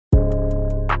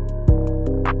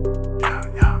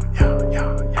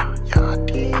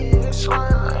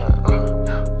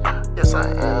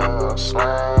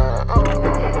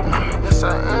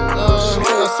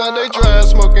Sunday drive,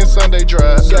 smoking Sunday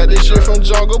drive. Got this shit from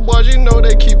Jungle Boys, you know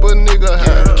they keep a nigga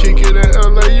high. Kick it in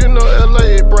LA, you know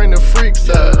LA, it bring the freaks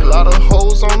out. A lot of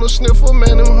hoes on the sniffer,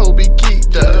 man, them hoes be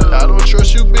geeked out. I don't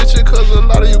trust you bitches, cause a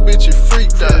lot of you bitches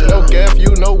freaked out. No gaff,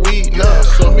 you no weed, nah.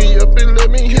 So me up and let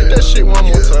me hit that shit one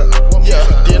more time. Yeah,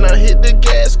 then I hit the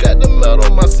gas, got the metal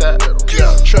on my side.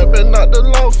 Yeah, trapping out the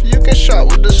loft, you can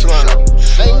shot with the slime.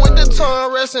 Ain't with the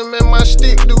tongue resting, man, my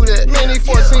stick do that. Mini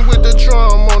 14 with the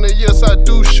drum on it, yes I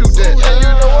do shoot that. And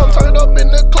you know I'm turned up in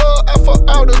the club, I fuck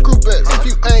all the group at. If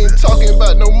you ain't talking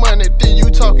about no money, then you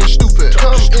talking stupid.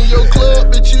 Come in your club,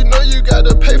 bitch, you know you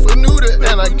gotta pay for Nudy.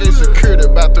 And I get security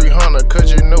about 300, cause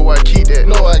you know I keep that.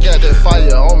 Know I got that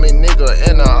fire on me, nigga,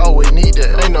 and I always need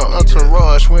that. Ain't no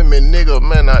entourage with me, nigga,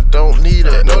 man, I don't need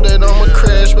that. Know that I'ma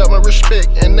crash, about my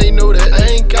respect, and they know that.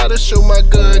 I ain't gotta show my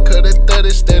gun, cause that 30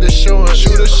 steady showing.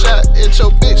 Shoot a shot at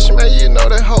your bitch, man, you know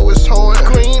that hoe is hoeing.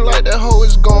 Green like that hoe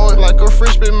is going, like a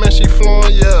frisbee, man, she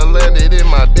flowing. Yeah, landed in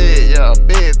my bed, yeah,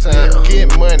 bedtime.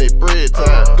 Get money, bread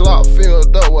time. Glock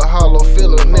filled up with hollow,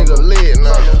 fill a nigga lead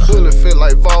now. Bullet feel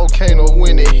like volcano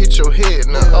when it hit your head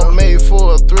now. I'm made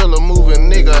for a thriller moving,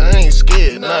 nigga, I ain't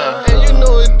scared now. And you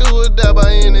know it do or die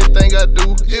by anything I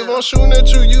do. If I'm shooting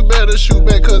at you, you better shoot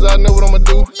back, cause I know what I'ma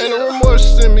do. Ain't no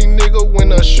remorse in me, nigga,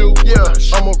 when I shoot. Yeah,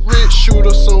 I'm a rich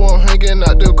shooter, so I'm hanging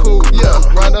out the cool.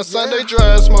 Yeah, right on Sunday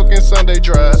drive, smoking Sunday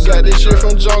drive. Got this shit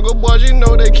from Jungle Boys, you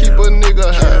know they keep a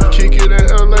nigga high. Kick it in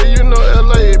LA, you know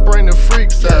LA, it bring the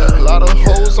freaks out. A lot of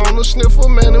hoes on the sniffer,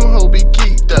 man, them hoes be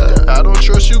geeked out. I don't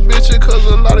trust you bitches, cause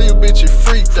a lot of you bitches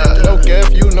freaked out. No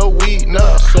gaff, you no weed,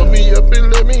 nah. So me up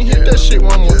and let me hit that shit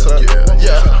one more time.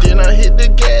 Yeah, then I hit the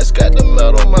gas, got the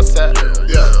metal on my side.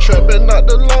 Yeah, trapping out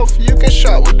the loft, you can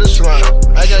shot with the slime.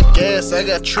 I got gas, I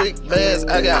got trick bags,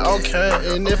 I got all kind.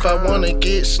 And if I wanna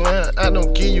get slime, I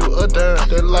don't give you a dime.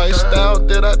 The lifestyle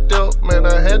that I dealt, man,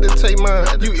 I had to take mine.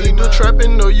 You either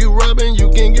trapping or you robbing, you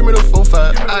can give me the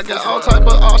 4-5. I got all type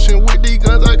of options with these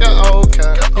guns, I got all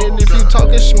kind. And if you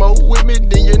talking smoke with me,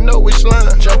 then you know it's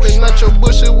slime. Jumping out your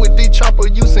bushes with these chopper,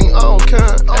 you seen all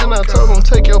kind. And I told them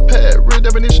take your pad, real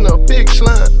definition of big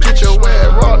slime. Get your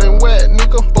ass raw and wet,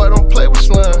 nigga, boy don't play with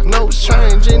slime. No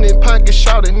change in his pocket,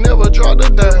 shout it, never drop the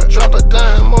dime. Drop a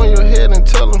dime on your head and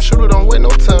tell them shoot it, don't wait no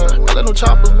time. I let them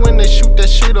choppers when they shoot that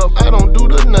shit up, I don't do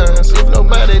the nines. If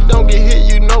nobody don't get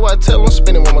hit, you know I tell them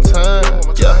spin it one more time.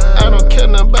 Yeah, I don't care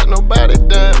nothing about nobody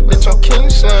dying, bitch, I'm king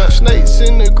slime. Snakes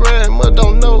in the ground, but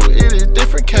don't know it is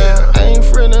different kind. I ain't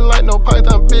friendly like no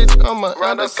python, bitch, I'm a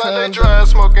Ride a Sunday drive,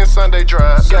 smoking Sunday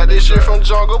drive. Got this shit from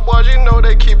Jungle Boys, you know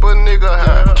they keep a nigga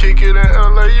high. Kick it in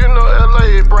LA, you know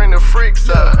LA, it bring the freaks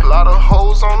out. A lot of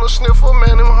hoes on the sniffer,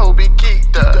 man, them hoes be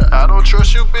geeked out. I don't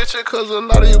trust you bitches, cause a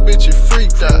lot of you bitches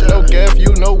freaked out. No gaff,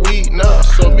 you no weed, nah.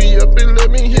 So me up and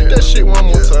let me hit that shit one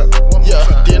more time.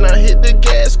 Yeah, then I hit the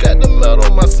gas, got the metal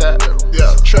on my side.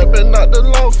 Yeah, trapping out the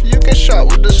loft, you can shot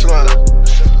with the slime.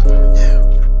 Yeah.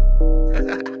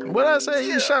 What I say,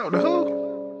 you shot with the who?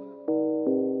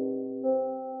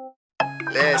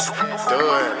 Let's do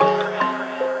it.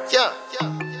 Yeah.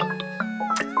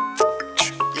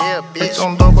 Yeah, bitch,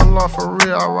 I'm double off for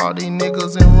real. I rock these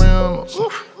niggas in rims.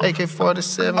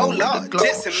 AK-47 oh with Lord, the Glock.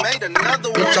 Jason made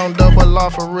another one. Bitch, I'm double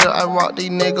off for real. I rock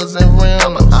these niggas in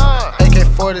rims.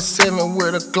 AK-47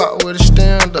 with a Glock with a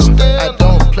stander. I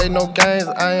don't play no games,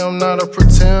 I am not a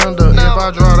pretender. If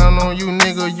I draw down on you,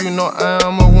 nigga, you know I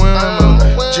am a winner.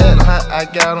 Jet hot, I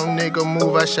got him, nigga,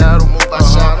 move, I shot him.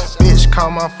 Bitch, call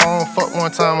my phone, fuck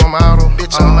one time, I'm out him.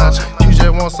 Bitch, I'm out. You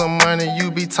just want some money, you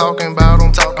be talking about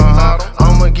him.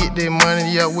 I'ma get that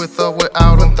money, yeah, with or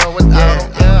without him.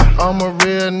 Yeah, I'm a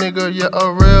real nigga, yeah,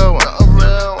 a real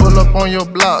one. Pull up on your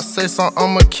block, say something,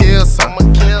 I'ma kill some.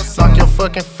 Knock your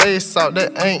fucking face out,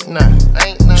 that ain't nothing.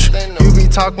 You be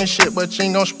talking shit, but you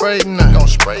ain't gon' spray nothing.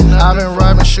 I been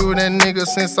robbing, shooting niggas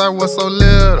since I was so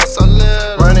little.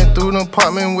 Running through the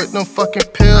apartment with them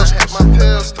fucking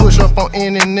pistols. Push up on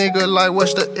any nigga like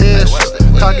what's the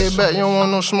issue? Cock it back, you don't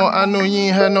want no smoke, I know you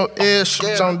ain't had no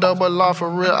issues. I'm double off for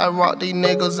real, I rock these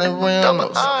niggas in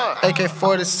rims.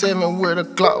 AK-47 with a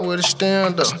Glock with a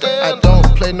stander. I don't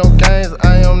play no games,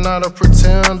 I am not a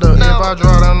pretender. If I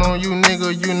draw down on you,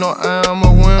 nigga, you know I am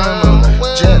a winner.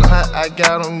 Jet hot, I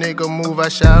got him, nigga, move, I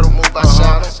shot him.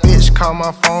 Bitch, call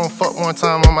my phone, fuck one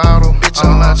time, I'm out him. Bitch,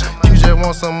 I'm out. You just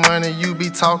want some money, you be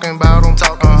talking about him.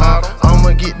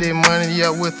 I'ma get that money, yeah,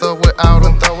 with or without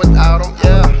him.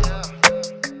 Yeah.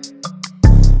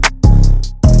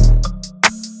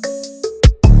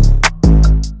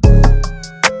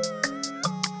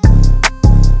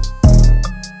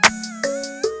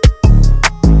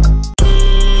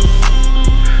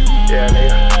 Yeah,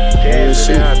 nigga.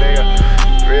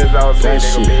 That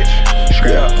shit.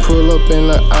 Yeah, pull up in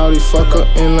the Audi, fuck up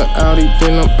in the Audi,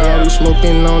 then I'm Audi.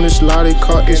 Smoking on this Lottie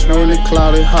car, it's really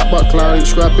cloudy. Hot box cloudy,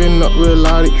 scrapping up real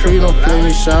Audi. Please don't play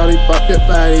me, shawty, pop your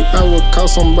body. I would call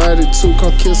somebody to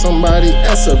come kill somebody,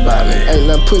 ask about me. Ain't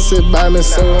no pussy by me,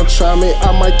 so don't try me,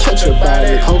 I might catch your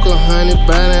body. Poke a honey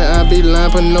body, I be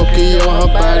lying Pinocchio her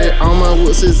body. All my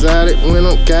woods exotic, when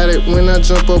I got it, when I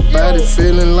jump up at it.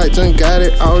 Feeling like John got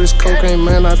it, all this cocaine,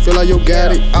 man, I feel like you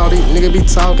got it. All these niggas be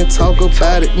talking, talk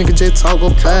about it. Nigga just talk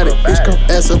about it. Bitch come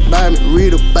ask about me,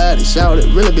 read about it. Shout it,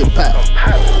 really big pop. I'm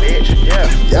poppin', bitch, yeah.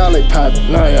 Y'all ain't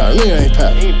poppin', nah, y'all nigga ain't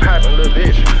poppin'. You ain't poppin', little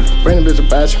bitch. Bring the bitch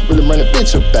about you, really bring the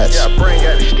bitch about you. Yeah, bring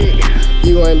out the stick.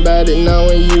 You ain't bout it, now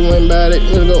when you ain't bout it,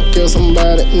 nigga go kill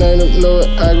somebody. None of them know it,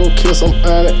 I go kill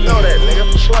somebody. Know that, nigga,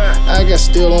 slime. I got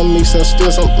still on me, so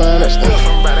still somebody. Steal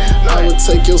somebody. I would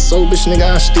take your soul, bitch,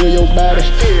 nigga, I steal your body.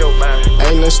 Steal your body.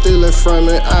 Ain't no stealing from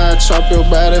me, I chop your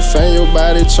body, fan your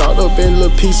body. Chopped up in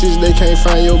little pieces, they can't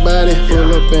find your body.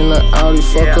 Pull up in the Audi,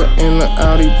 fuck up in the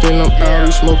Audi, then I'm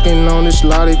Audi. Smoking on this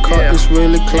Lottie car, it's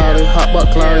really cloudy. Hot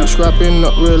box cloudy, scrapping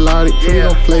up real Audi. Please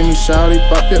don't play me, shawty,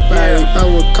 pop your body. I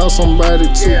would call somebody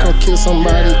to come kill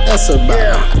somebody, that's about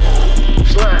it.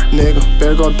 Nigga,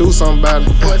 better go do something about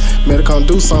it. Better come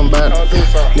do something about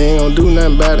it. They ain't gon' do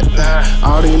nothing about it.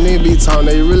 All these niggas be talking,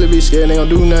 they really be scared, they gon'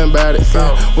 do nothing about it.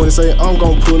 When they say I'm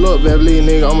gon' pull up, Beverly,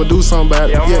 nigga, I'ma do something about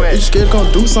it. Yeah, you scared to come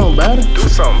do something about it? Do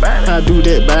something about it. I do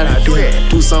that about it. do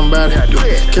that. Do something about it. Do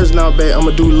that. Catch now bad,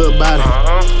 I'ma do a little about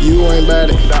it. You ain't bout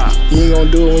it. You ain't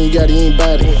gon' do it when you got it, you ain't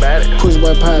bout it. Push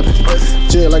boy poppin'.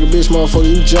 Jet like a bitch, motherfucker,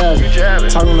 you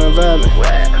jivin'. Talking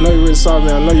unviolent. Know you really soft,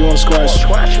 man. I know you wanna squash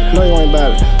it. Know you ain't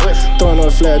bout it. Throwing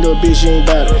up flat, little bitch, you ain't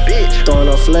bout it. Throwing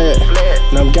up flat.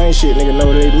 Now I'm gang shit, nigga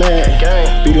know they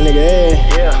mad. Beat a nigga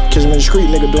ass. Catch him in the street,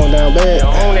 nigga doing down bad.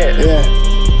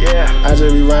 Yeah. I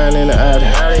just be riding in the Audi.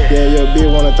 Yeah, your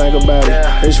bitch wanna think about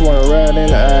it. They just wanna ride in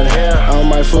the Audi. I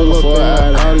might fuck up in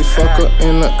the Audi. Fuck up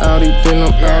in the Audi, then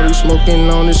I'm Audi. Smoking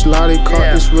on this Lottie car,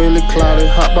 it's really cloudy.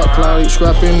 Hot box cloudy,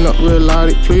 scrapping up real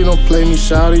Audi. Please don't play me,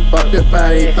 shawty, pop your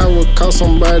body. I would call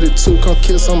somebody to come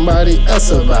kill somebody,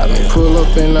 that's about me. Pull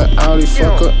up in the Audi,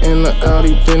 fuck up in the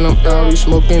Audi, then I'm Audi.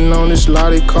 Smoking on this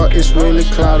Lottie car, it's really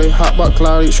cloudy. Hot box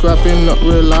cloudy, scrapping up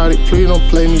real Audi. Please don't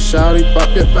play me, shawty,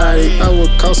 pop your body. I would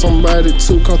call somebody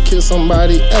to come kill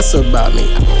somebody, that's about me.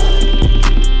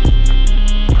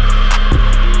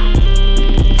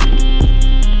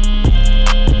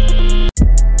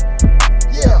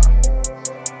 Yeah.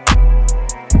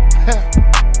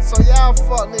 So y'all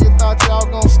fuck nigga thought y'all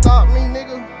gonna stop me,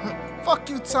 nigga? Fuck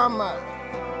you talking about?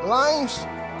 Lames?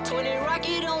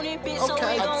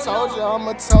 Okay, I told you I'm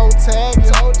a toe tag.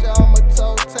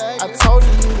 I told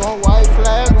you you gon' white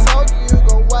flag. I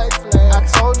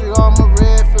told you I'm a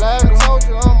red flag.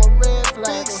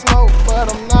 Big smoke,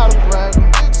 but I'm not a bragger.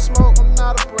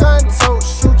 Gun tote,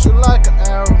 shoot you like an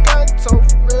arrow.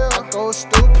 I go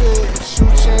stupid,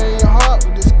 shoot you in your heart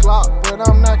with this Glock, but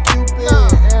I'm not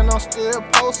Cupid. And I'm still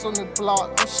post on the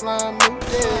block. I'm slime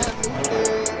Nudy.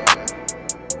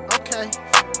 Okay.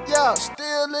 Yeah,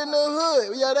 still in the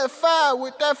hood. Yeah, that fire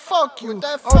with that fuck you. On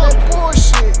that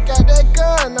bullshit, got that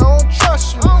gun, I don't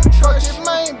trust you. Fuck your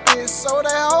main bitch, so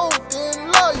that hoe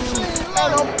didn't love you.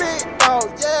 And I'm big dog,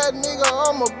 yeah, nigga,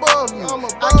 I'm above you.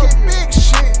 I get big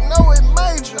shit, know it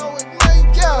major.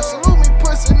 Yeah, salute me,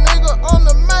 pussy nigga, on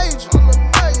the major.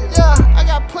 Yeah, I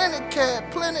got plenty cash,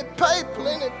 plenty paper.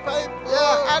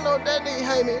 Yeah, I know that they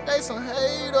hate me, they some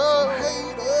haters.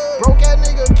 Broke ass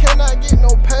nigga cannot get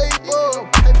no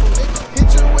paper. Hit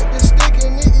you with the stick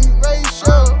and it erase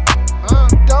ya.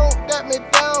 Don't let me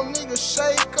down, nigga,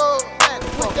 shake up.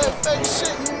 With that fake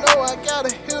shit, you know I gotta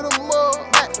hit 'em up.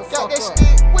 Got that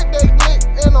stick with that glick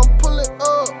and I'm pullin'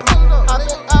 up. I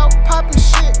been out poppin'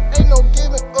 shit, ain't no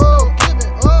giving up.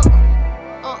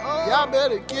 Y'all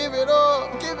better give it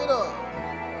up.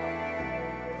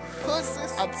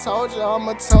 Pussies. I told you I'm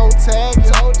a toe tag.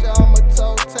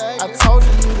 I told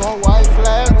you you gon' white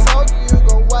flag. I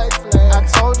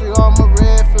told you I'm a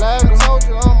red flag.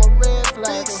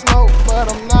 Big smoke, but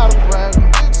I'm not a bragger.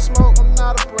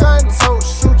 Gun tote,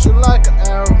 shoot you like an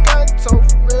arrow.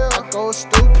 I go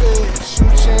stupid,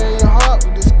 shoot you in your heart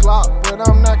with this Glock, but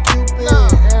I'm not Cupid.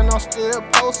 And I'm still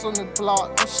post on the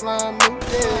block. I'm slime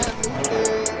Nudy.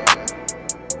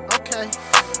 Okay.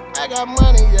 I got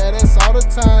money, yeah, that's all the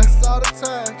time.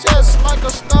 Just like a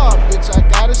star, bitch, I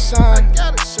gotta shine.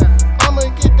 I'ma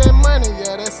get that money,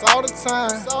 yeah, that's all the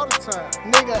time.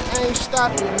 Nigga ain't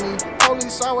stopping me.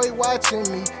 Police always watching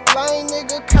me. Lame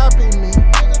nigga copy me.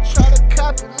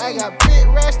 I got big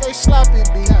racks, they sloppy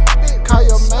B. Call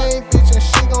your main bitch and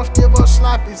she gon' give up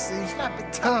sloppy C.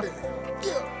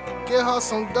 Get her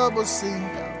some double C.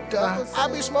 I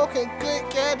be smoking good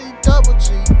caddy double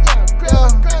G. Yeah,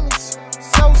 Grammys,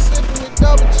 so sippin' with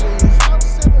double G's.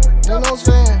 You know what I'm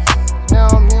saying? Now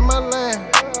I'm in my land.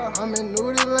 I'm in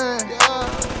Nudy land.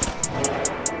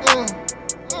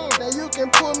 Now you can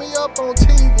pull me up on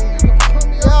TV.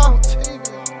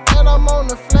 And I'm on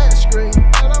the flat screen.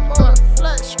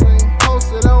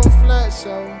 Posted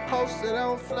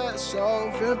on flat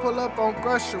show. Finna pull up on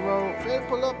Grusher Road.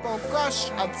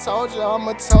 I told you I'm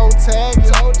a toe tag.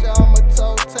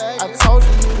 I told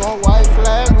you gon' white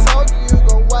flag. I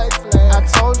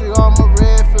told you I'm a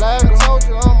red flag.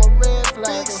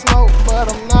 Big smoke, but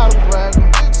I'm not a bragger.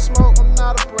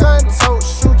 Gun tote,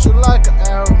 shoot you like an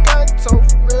arrow.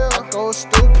 I go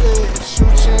stupid,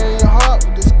 shoot you in your heart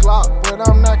with this Glock, but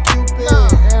I'm not Cupid.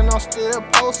 And I'm still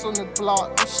posting the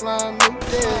block. I'm slime new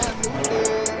dead.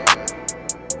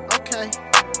 Okay.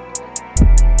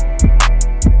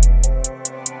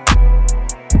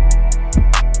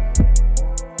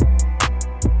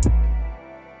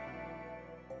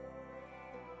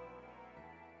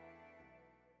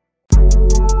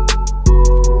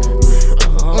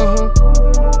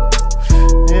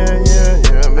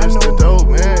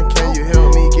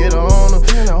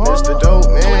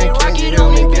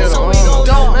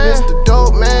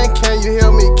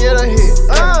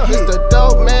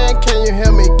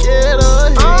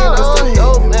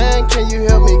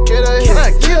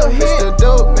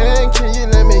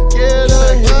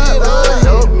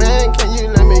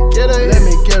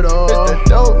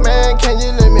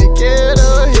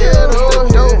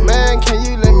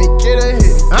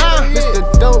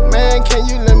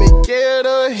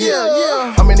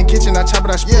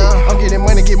 I'm getting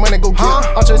money, get money, go get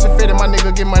it. I'm chasing fed and my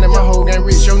nigga get money, my whole gang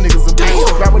rich, your niggas a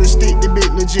bitch. Ride with a stick, the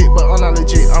bitch legit, but I'm not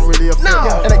legit, I'm really a fit.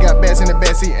 And I got bags in the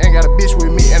backseat, ain't got a bitch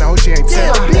with me, and I hope she ain't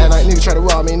tell. Yeah, like nigga try to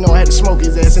rob me, know I had to smoke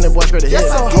his ass, and that boy straight ahead.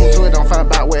 Home to it, don't find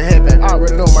out what happened, I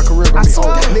already know my career gon' be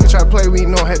over. Nigga try to play, we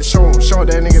know I had to show him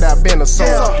that nigga that I been a soul.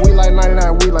 We like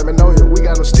 99, we like Magnolia, we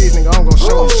got no sticks, nigga, I'm gon'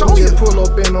 show him. Just pull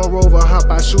up in on Rover, hop,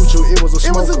 I shoot you, it was a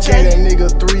smoke. Gave that nigga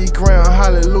 3 grand,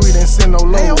 hallelujah, didn't send no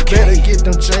low. Better get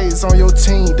them J's on your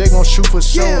team, they gon' shoot for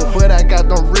sure. But I got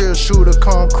them real shooters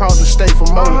come across the state for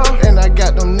more. And I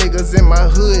got them niggas in my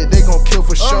hood, they gon' kill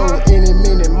for sure. Any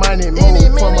minute, money, move.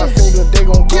 Put my finger, they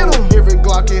gon' get them. Every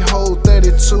Glock it hold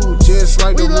 32, just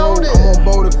like the road. I'm on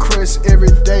board a crest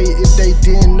every day. If they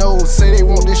didn't know, say they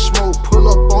want this smoke, pull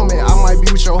up on me, I might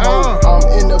be with your hoe. I'm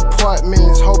in the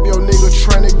apartments, hope your nigga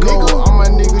tryna go. I'm a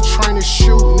nigga trying to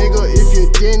shoot, nigga. If you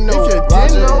didn't know,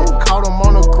 caught him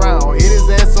on the ground, hit his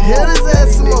ass some more.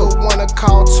 Nigga wanna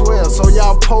call 12, so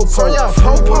y'all po-po.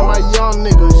 With my young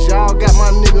niggas, y'all got my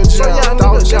nigga jammed.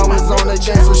 Thought y'all was on that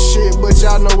gangsta shit, but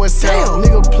y'all know what's up.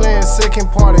 Nigga playing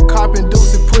second party, copping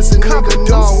deuce and pussy. Nigga,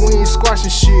 no, we ain't squashing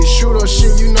shit. Shoot up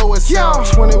shit, you know what's up.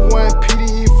 21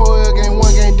 PDE for a game,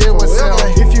 one game dead what's up.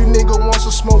 If you nigga want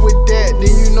some smoke with that,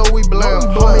 then you know we blam.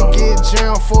 Homie get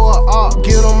jammed for a op,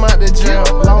 get them out the jam.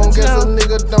 Long as a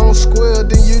nigga don't squeal,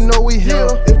 then you know we here.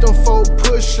 If them folk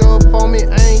push up on me,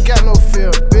 I ain't got no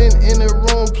fear. Been in the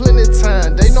room plenty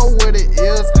time, they know what it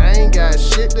is. I ain't got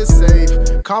shit to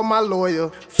save. Call my lawyer,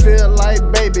 feel like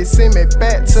baby, send me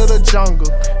back to the jungle.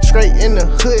 Straight in the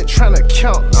hood, tryna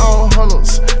count all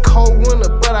hundreds. Cold winter,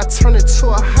 but I turn it to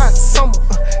a hot summer.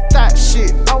 That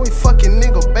shit, always fucking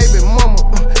nigga, baby mama.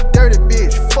 Dirty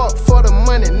bitch, fuck for the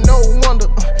money, no wonder.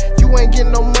 You ain't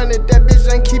getting no money, that bitch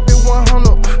ain't keep it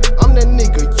 100. I'm that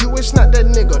nigga, you is not that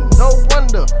nigga, no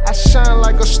wonder. I shine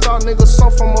like a star, nigga,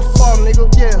 some from afar, nigga,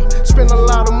 yeah. Spend a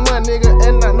lot of money, nigga,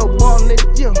 and not no ball, nigga,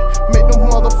 yeah. Make them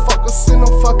motherfuckers send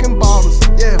them fucking bottles,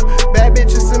 yeah. Bad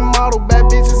bitches and model, bad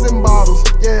bitches and bottles,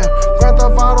 yeah. Grand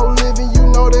Theft Auto living, you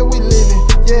know that we living,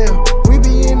 yeah. We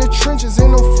be in the trenches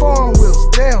in them farm wheels,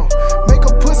 damn. Make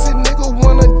a pussy nigga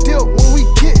wanna dip when we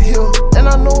get here. And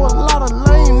I know a lot of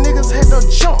lame niggas had to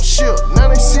jump ship. Now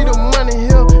they see the money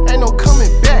here, ain't no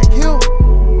coming back here.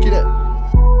 Get that.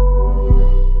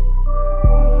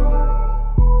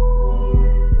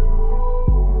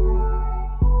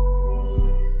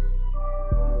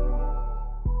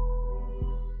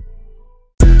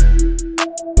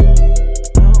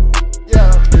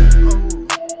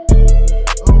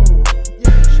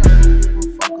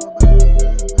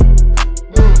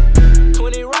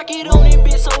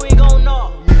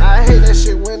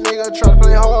 Try to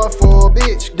play hard for a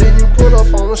bitch, then you pull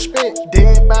up on a spin.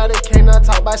 Dead body, cannot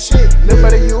talk about shit. Look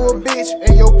better, you a bitch,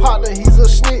 and your partner, he's a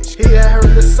snitch. He had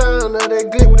heard the sound of that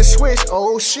glitch with the switch.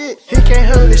 Oh shit, he can't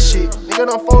handle this shit. Nigga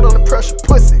don't fold under pressure,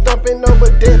 pussy. Dumping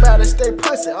over dead body, stay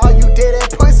pussy. All you dead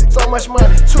at pussy. So much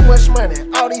money, too much money.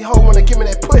 All these hoes wanna give me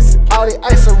that pussy. All the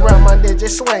ice around my neck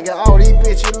just swinging. All these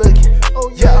bitches looking.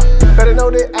 Oh yeah, better know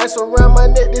that ice around my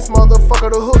neck. This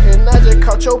motherfucker the hook, and I just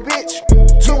caught your bitch.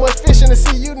 Too much fish in the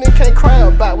sea, you nigga can't cry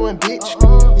about one bitch.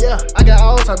 Yeah, I got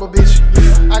all type of bitches.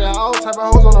 I got all type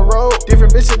of hoes on the road.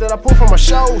 Different bitches that I pull from my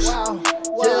shows.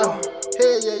 Yeah,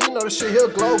 hell yeah, you know the shit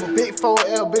here global. Big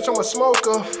 4L, bitch, I'm a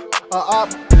smoker. Op,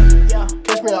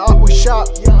 catch me a op, we shop.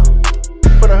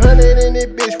 Put 100 in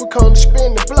it, bitch, we come to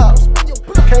spin the block.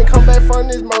 Can't come back from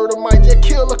this murder, might just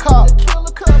kill a cop.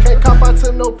 Can't cop out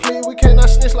to no plea, we cannot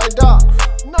snitch like Doc.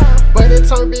 But it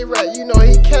turn big right, you know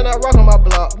he cannot rock on my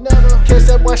block. Catch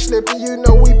that boy slipping, you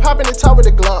know we popping the top of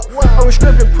the Glock. I was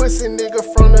stripping pussy nigga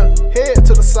from the head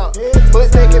to the sock.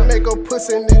 But they can make a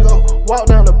pussy nigga walk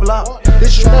down the block.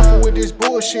 Disrespectful with this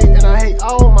bullshit, and I hate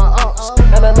all my ops.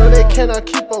 And I know they cannot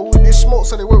keep up with this smoke,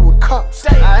 so they work with cops.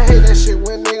 I hate that shit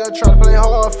when nigga try to play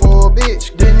hard for a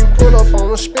bitch. Then you pull up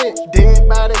on a spin, dead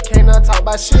body cannot talk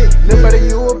about shit. Look better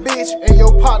you a bitch, and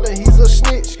your partner he's a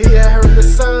snitch. He had heard the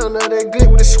sound of that glitch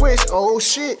with the switch. Oh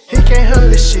shit, he can't handle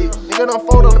this shit. Nigga don't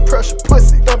fold under pressure,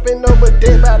 pussy. Dumping over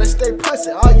dead body, stay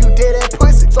pussy. All you dead at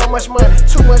pussy. So much money,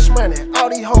 too much money. All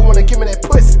these hoes wanna give me that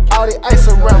pussy. All the ice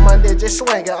around my neck just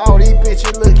swinging. All these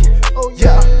bitches looking. Oh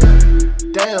yeah,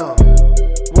 damn.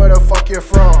 Where the fuck you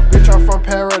from? Bitch, I'm from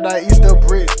Paradise, East of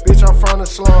Bricks. Bitch, I'm from the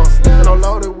slums. And I'm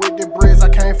loaded with the bricks, I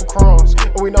came from crumbs.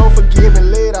 And we know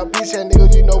forgiving, laid out bitch ass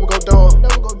niggas, you know we go dumb.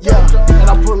 Yeah, and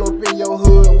I pull up in your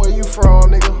hood, where you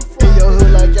from, nigga? In your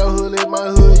hood like your hood in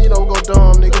my hood, you know we go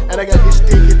dumb, nigga. And I got this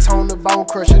sticky tone, the bone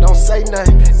crusher, don't say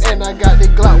nothing. And I got the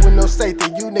Glock with no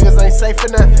safety, you niggas ain't safe for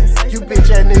nothing. You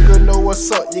bitch ass nigga know what's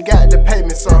up, you got to pay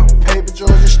me some. Paper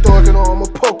Georgia store, you know I'ma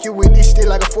poke you with this shit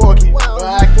like a forky. Or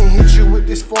I can hit you with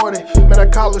this 40, man I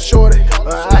call her shorty.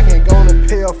 Or I can go and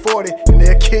pay her 40, and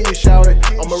they'll kill you, shouty.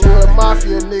 I'm a real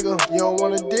mafia nigga, you don't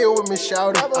wanna deal with me,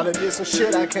 shouty. I done did some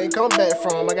shit I can't come back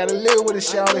from, I gotta live with it,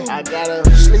 shouty. I gotta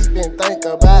sleep and think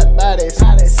about bodies.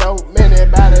 So many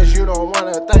bodies, you don't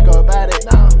wanna think about it.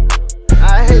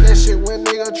 I hate that shit when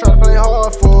nigga try to play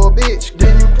hard for a bitch.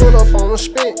 Then you pull up on a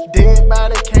spin, dead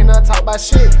body cannot talk about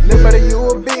shit. Look better you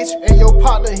a bitch, and your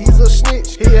partner he's a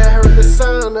snitch. He had heard the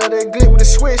sound of that glitch with the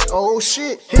switch. Oh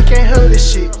shit, he can't handle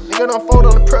this shit. Nigga don't fold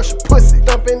under pressure, pussy.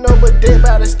 Dumping over dead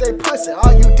body, stay pussy.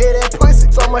 All you dead at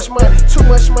pussy. So much money, too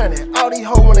much money. All these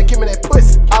hoes wanna give me that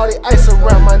pussy. All the ice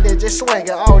around my neck just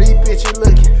swinging. All these bitches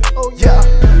looking. Oh yeah.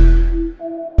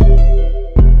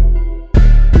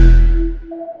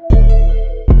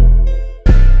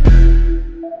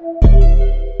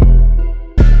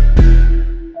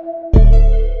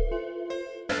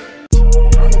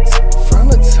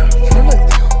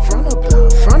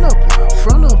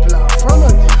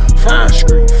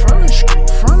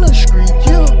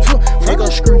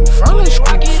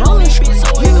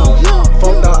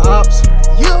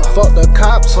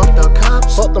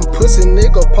 Fuck them pussy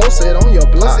nigga posted on your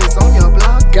block.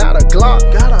 Got a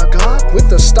Glock with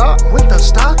the stock.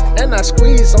 And I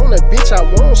squeeze on that bitch, I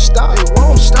won't stop. It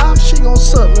won't stop. She gon'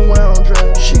 suck me when I'm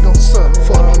driving. She gon' suck me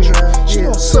when I'm driving. She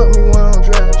gon' suck me when I'm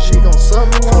driving. She gon' suck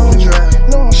me when I'm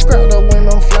driving. No, I'm scrapped up when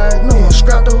I'm flying. No, I'm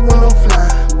scrapped up when I'm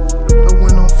flying.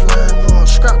 When I'm flying. No, I'm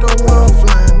scrapped up when I'm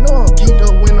flying. No, I'm geeked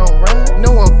up when I'm riding.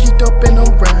 No, I'm geeked up and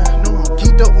I'm riding. No, I'm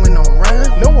geeked up when I'm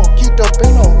riding. No, I'm geeked up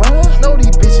and I'm riding. Know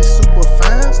these bitches super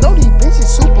fine. Know these bitches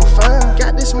super fine.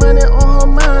 Got this money on her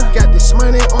mind. Got this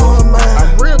money on her mind.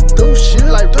 I ripped through shit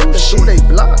like ripping through they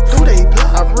block.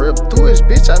 I ripped through his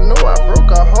bitch. I know I broke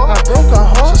her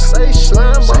heart. She say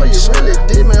slime, bro, you really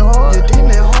did me hard.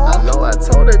 I know I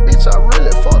told that bitch I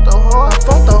really fucked her hard.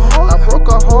 I broke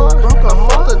her heart.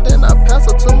 Her, then I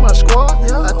passed her to my squad.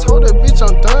 I told that bitch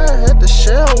I'm done. Had to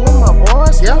share with my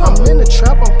boys. I'm in the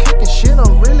trap. I'm kicking shit.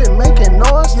 I'm really making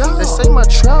noise. They say my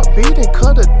trap beating,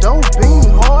 cut a dope bean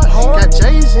hard. Got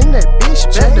J's in that bitch.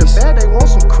 Back to back, they want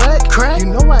some crack. You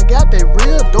know I got that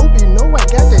real dope. You know I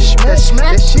got that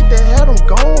smack. That shit that had them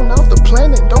gone off the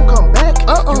planet, don't come back.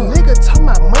 You nigga talking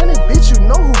about money, bitch. You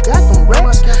know who got them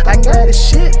racks. I got this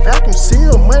shit, vacuum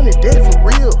seal, money dead for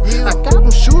real. I got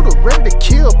them shooter ready to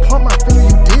kill. Pump my finger,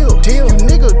 you deal. You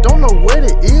nigga don't know where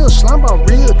it is. Slime about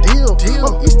real deal.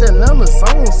 I'm East Atlanta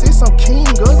zone, see some king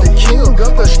of the kill.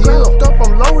 I'm strapped up,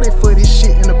 I'm loaded for this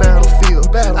shit in the battlefield.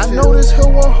 I know this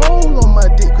hill won't hold on my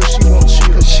dick cause she won't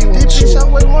chill. This bitch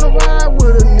always wanna ride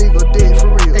with a nigga dead for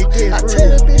real. I tell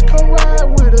that bitch come ride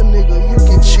with a nigga, you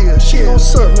can chill. She gon'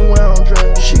 suck me when I'm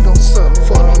driving. She gon' suck me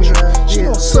when I'm driving. She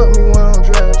gon' suck me when I'm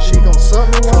driving. She gon' suck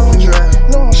me when I'm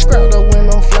driving. No, I'm scrapped up when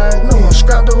I'm flying. No, I'm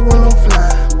scrapped up when I'm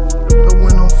flying.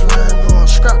 When I'm flying. No, I'm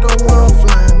scrapped up when I'm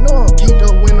flying. No, I'm geeked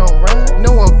up when I'm riding.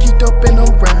 No, I'm geeked up and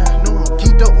I'm riding. No, I'm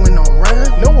geeked up when I'm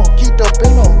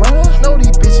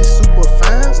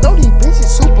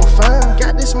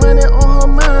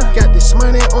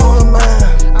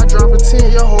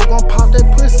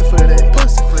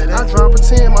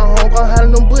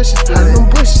bushes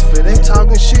for that. You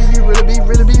talking shit, you really be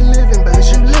living back.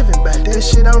 You living back. That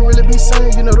shit I don't really be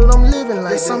saying, you know that I'm living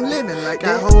like that. I'm living like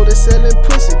that. Got hold of selling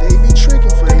pussy, they be tricking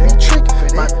for that.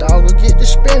 My dog will get to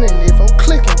spinning if I'm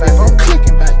clicking back.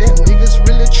 That niggas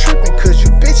really tripping, cause you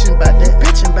bitching about that.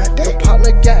 Your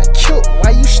partner got killed,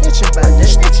 why you snitching about that?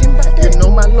 You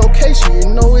know my location, you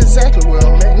know exactly where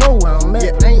I'm at.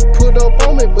 You ain't put up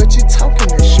on me, but you talking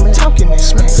that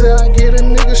smack. Till I get a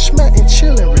nigga smack and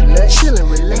chillin', relax.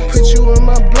 Put you in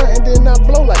my blunt and then I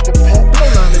blow like the pack.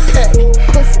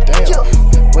 Pussy down.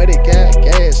 Where they got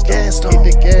gas on?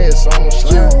 Hit the gas on the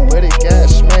slime. Where they got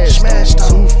smashed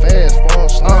on? Too fast for them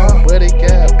slime. Where they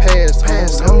got passed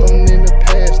on? Left them in the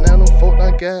past, now them folk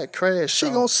done got crashed. She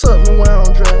gon' suck me while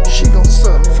I'm driving. She gon'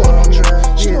 suck me while I'm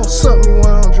driving. She gon' suck me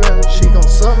while I'm driving. She gon'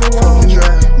 suck me while I'm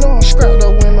driving. No, I'm scrapped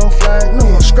up when I'm flying. No,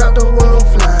 I'm scrapped up when I'm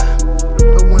flying.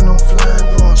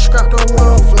 No, I'm scrapped up when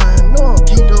I'm flying. No, I'm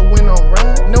geeked up when I'm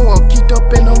riding. No, I'm geeked up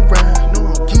and I'm riding.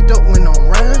 No, I'm geeked up when I'm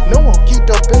riding. No, I'm geeked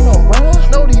up and I'm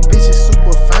riding. Know these bitches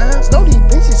super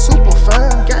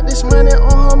fine. Got this money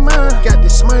on her mind.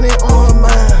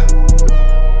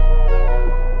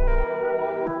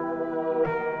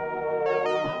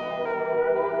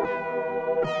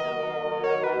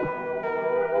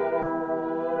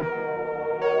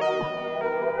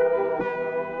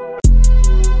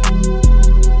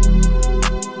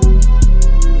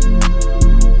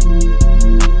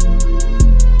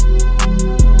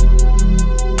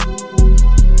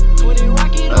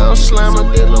 I'm slammer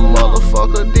than a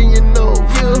motherfucker, then you know.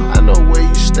 I know where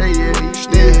you stay at,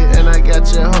 and I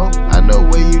got your hoe. I know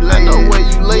where you lay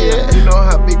at. You know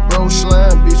how big bro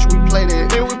slime, bitch, we play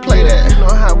that. You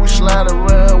know how we slide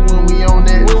around when we on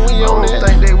that. I don't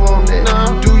think they want that.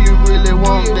 Do you really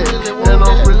want that? And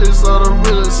I'm realest of the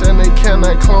realest, and they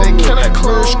cannot clone me.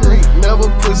 Real street, never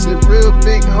pussy, real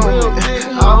big homie.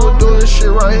 I was doing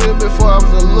shit right here before I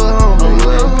was a little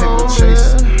homie. Paper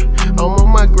chasing, I'm on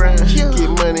my grind, get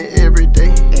money every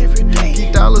day.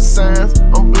 Get dollar signs,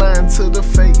 I'm blind to the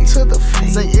fake.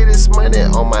 Say it is money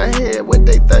on my head, what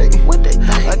they think?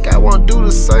 Like I won't do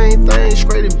the same thing,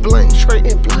 straight and blank.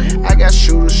 I got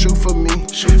shooters shoot for me.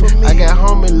 I got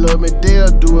homie love me,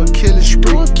 they'll do a killing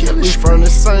spree. We from the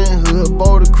same hood,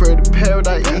 Boulder Credit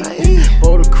Paradise.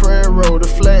 Boulder Credit Road, the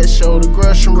flat show, the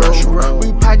Gresham Road.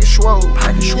 We pocket swole,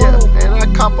 yeah, and I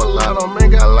cop a lot on, man,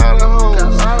 got a lot of hoes.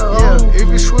 Yeah, if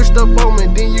you switched up on me,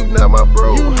 then you not my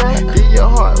bro. Then your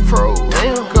heart froze,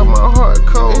 got my heart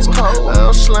cold.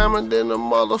 I'm slamming than a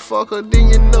motherfucker, then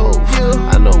you know.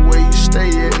 I know where you stay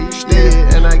at,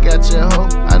 and I got your hoe.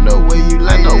 I know where you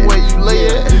lay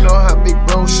at. You know how big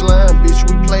bro slime, bitch,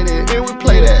 we play that.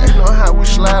 You know how we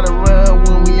slide around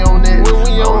when we on that.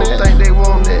 I don't think they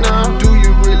want that. Do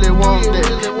you really want that?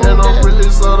 And I'm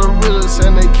realest of the realest,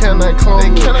 and they cannot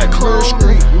clone me. Real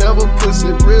street, never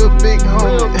pussy, real big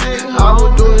homie. I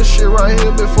was doing shit right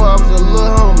here before I was a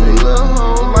little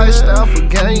homie. Lifestyle for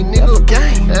game, nigga.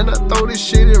 And I throw this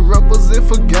shit and represent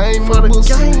for game members.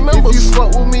 If you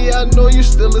fuck with me, I know you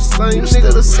still the same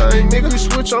nigga. If you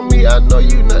switch on me, I know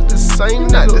you not the same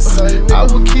nigga. I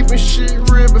was keeping shit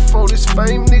real before this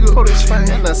fame, nigga.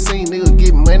 And I seen nigga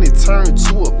get money turned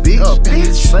to a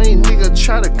bitch. Same nigga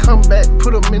try to come back,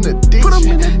 put him in a ditch.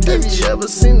 Have you ever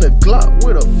seen the Glock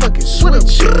with a fucking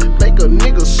switch? Make a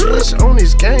nigga switch on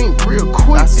his game real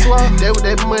quick. I swear, that what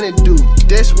that money do.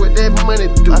 That's what that money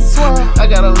do. I swear, I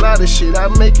got a lot of shit. I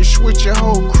make it switch your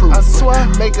whole crew. I swear,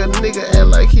 make a nigga act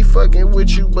like he fucking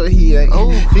with you, but he ain't.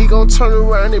 He gon' turn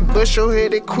around and bust your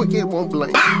head that quick, it won't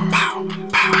blink.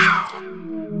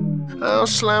 I'm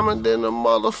slamming than a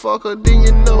motherfucker, then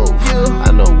you know.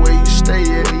 I know where you stay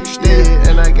at,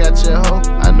 and I got your hoe.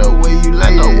 I know where you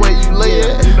lay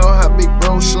at. You know how big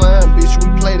bro slime, bitch, we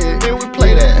play that.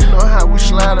 You know how we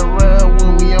slide around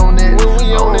when we on that. I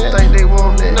don't think they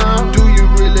want that. Do you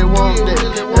really want that?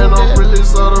 And I'm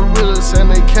realest of the realest, and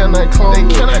they cannot clone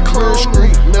me. Real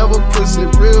street, never pussy,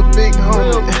 real big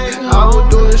homie. I was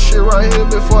doing shit right here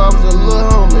before I was a little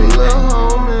homie.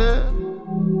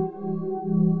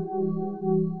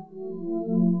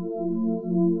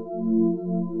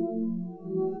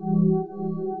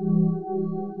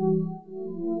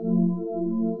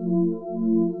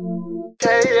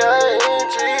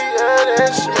 K-I-N-G, yeah,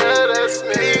 that's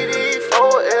me.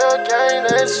 PD4L gang,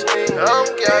 that's me. I'm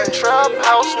gang, trap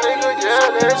house nigga, yeah,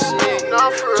 that's me.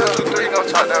 Nah, for real. 2, 2, 3, gon'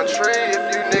 talk down tree if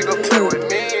you nigga play with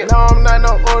me. No, I'm not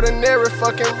no ordinary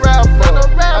fucking rapper.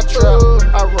 I trap,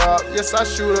 I rob, yes I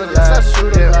shoot a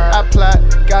lot. I plot,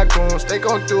 got goons, they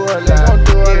gon' do a lot.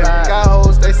 Got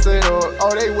hoes, they sit up,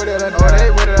 oh they with it or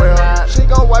not. She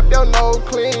gon' wipe your nose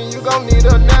clean, you gon' need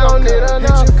her now. Hit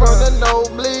you from the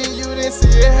nosebleed, you didn't see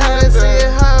it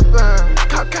happen.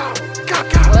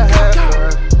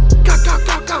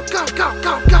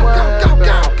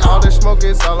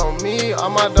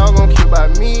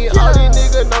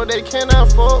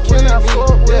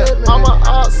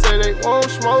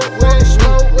 smoke with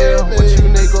me. Yeah, what you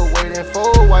nigga waiting for?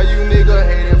 Why you nigga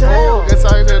hating for? Guess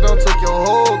I just done took your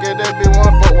hoe. Get that bitch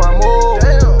one for one more.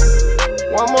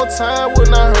 One more time would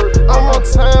not hurt. One more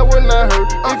time would not hurt.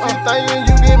 If you thinking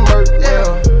you get murked,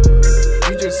 yeah.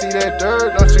 You just see that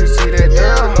dirt, don't you see that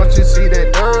dirt? Don't you see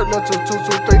that dirt? No 2, 2,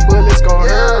 2, 3 bullets gon'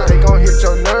 hurt. They gon' hit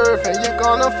your nerve and you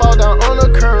gonna fall down on the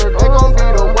curb. They gon' be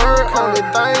the word, only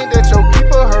thing that your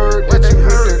people heard. That you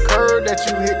hit the curb, that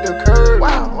you hit the curb.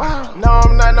 Wow. No,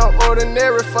 I'm not no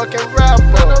ordinary fucking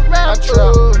rapper. I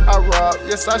trap, I rob,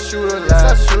 yes I shoot a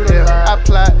lot. I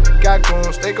plot, got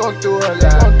goons, they gon' do a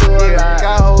lot.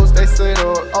 Got hoes, they sit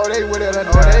up, oh they with it or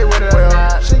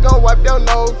not. She gon' wipe your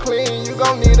nose clean, you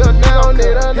gon' need a nail.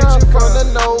 Hit you from the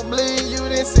nosebleed, you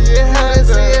didn't see it happen.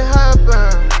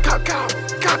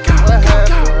 What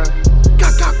happened?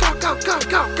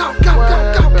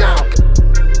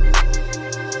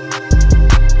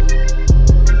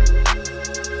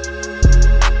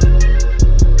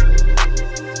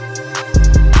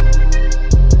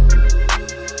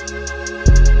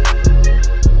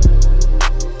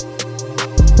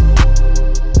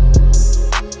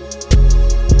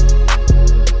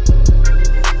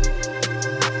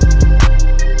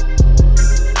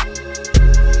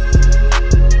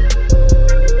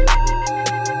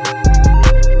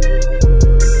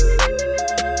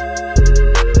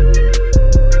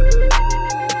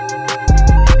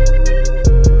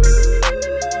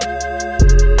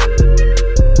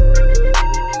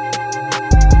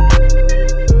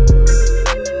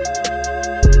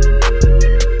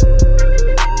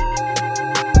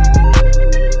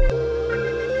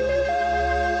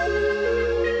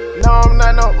 I'm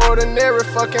not no ordinary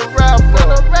fucking rapper.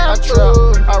 I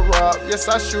trap, I rob, yes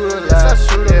I shoot a lot.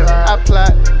 I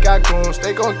plot, got goons,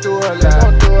 they gon' do a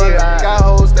lot. Got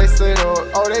hoes, they sit up,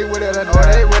 oh they with it or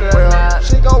not.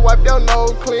 She gon' wipe your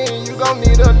nose clean, you gon'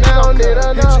 need a nail. Hit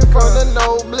you from the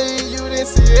nosebleed, you didn't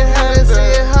see it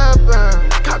happen.